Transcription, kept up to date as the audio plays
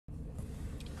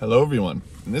Hello everyone.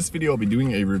 In this video I'll be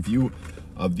doing a review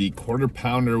of the Quarter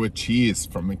Pounder with cheese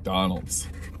from McDonald's.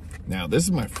 Now this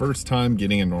is my first time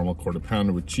getting a normal Quarter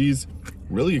Pounder with cheese.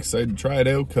 Really excited to try it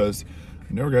out because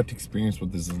I never got to experience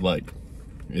what this is like.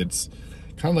 It's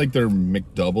kind of like their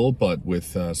McDouble but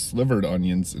with slivered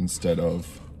onions instead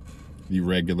of the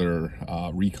regular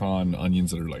recon onions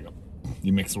that are like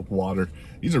you mix with water.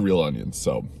 These are real onions,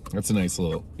 so that's a nice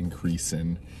little increase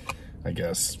in, I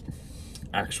guess,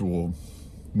 actual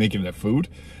making it a food.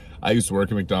 I used to work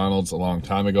at McDonald's a long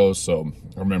time ago, so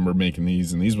I remember making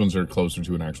these, and these ones are closer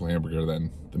to an actual hamburger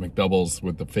than the McDoubles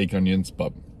with the fake onions,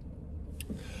 but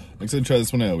I'm excited to try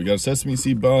this one out. We got a sesame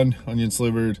seed bun, onion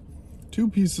slivered, 2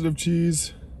 pieces of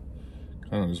cheese,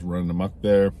 kind of just running amok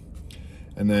there.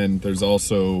 And then there's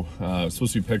also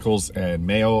supposed to be pickles and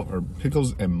mayo, or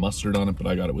pickles and mustard on it, but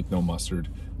I got it with no mustard,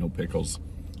 no pickles.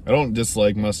 I don't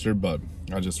dislike mustard, but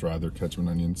I just rather ketchup and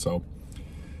onion, so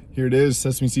here it is,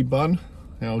 sesame seed bun.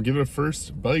 And I'll give it a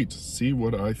first bite, see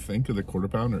what I think of the Quarter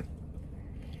Pounder.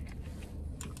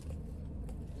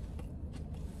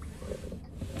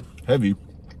 Heavy,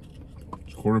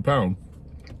 it's a quarter pound.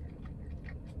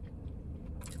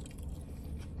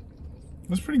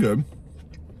 That's pretty good.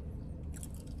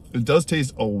 It does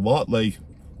taste a lot like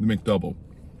the McDouble.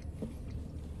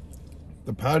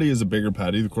 The patty is a bigger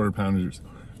patty. The Quarter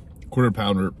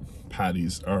Pounder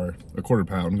patties are a quarter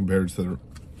pound compared to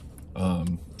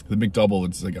the McDouble.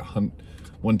 It's like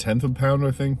 1/10 of a pound,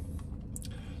 I think.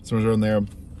 Somewhere around there.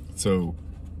 So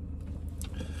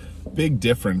big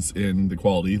difference in the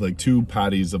quality. Like 2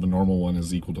 patties of a normal one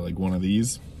is equal to like one of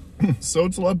these. So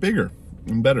it's a lot bigger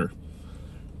and better.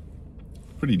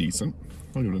 Pretty decent.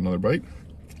 I'll give it another bite.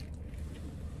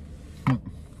 The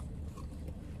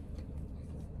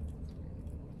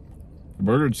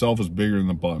burger itself is bigger than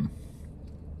the bun.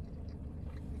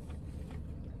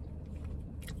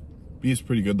 Beef's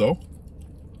pretty good though.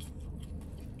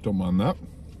 Don't mind that.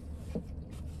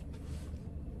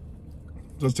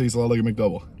 Does taste a lot like a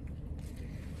McDouble.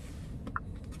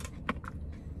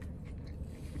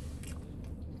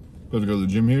 Got to go to the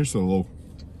gym here, so a little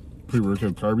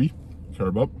pre-workout carb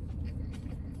up.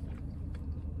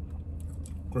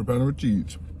 Quarter pounder with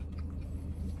cheese.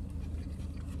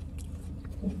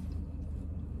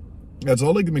 Yeah, it's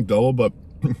all like the McDouble, but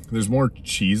there's more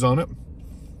cheese on it.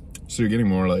 So you're getting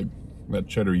more like that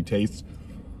cheddary taste.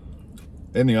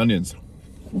 And the onions.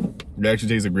 They actually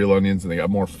taste like real onions and they got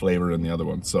more flavor than the other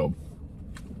ones. So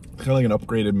kind of like an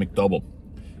upgraded McDouble.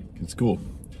 It's cool.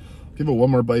 I'll give it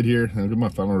one more bite here and I'll give my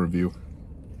final review.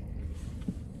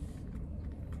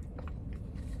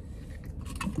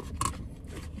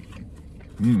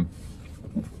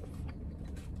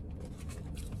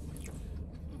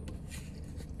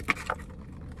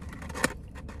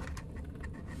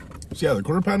 So yeah, the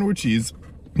Quarter Pounder with cheese.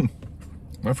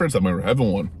 My first time ever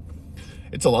having one.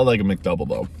 It's a lot like a McDouble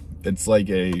though. It's like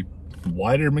a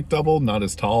wider McDouble, not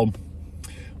as tall,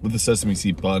 with the sesame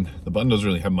seed bun. The bun doesn't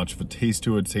really have much of a taste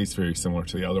to it. It tastes very similar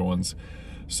to the other ones.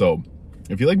 So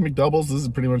if you like McDoubles, this is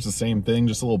pretty much the same thing,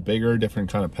 just a little bigger,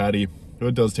 different kind of patty. But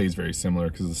it does taste very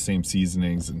similar because of the same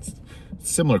seasonings and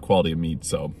similar quality of meat.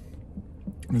 So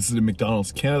this is the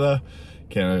McDonald's Canada.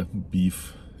 Canada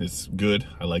beef is good.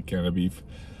 I like Canada beef.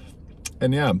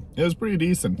 And yeah, it was pretty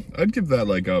decent. I'd give that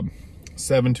like a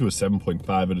 7 to a 7.5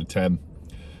 out of 10.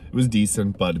 It was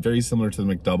decent, but very similar to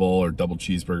the McDouble or double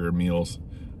cheeseburger meals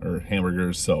or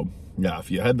hamburgers. So yeah,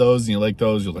 if you had those and you like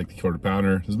those, you'll like the Quarter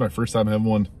Pounder. This is my first time having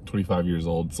one, 25 years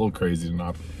old. It's a little crazy to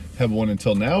not have one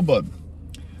until now, but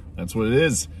that's what it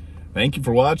is. Thank you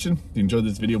for watching. If you enjoyed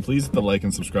this video, please hit the like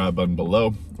and subscribe button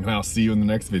below, and I'll see you in the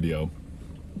next video.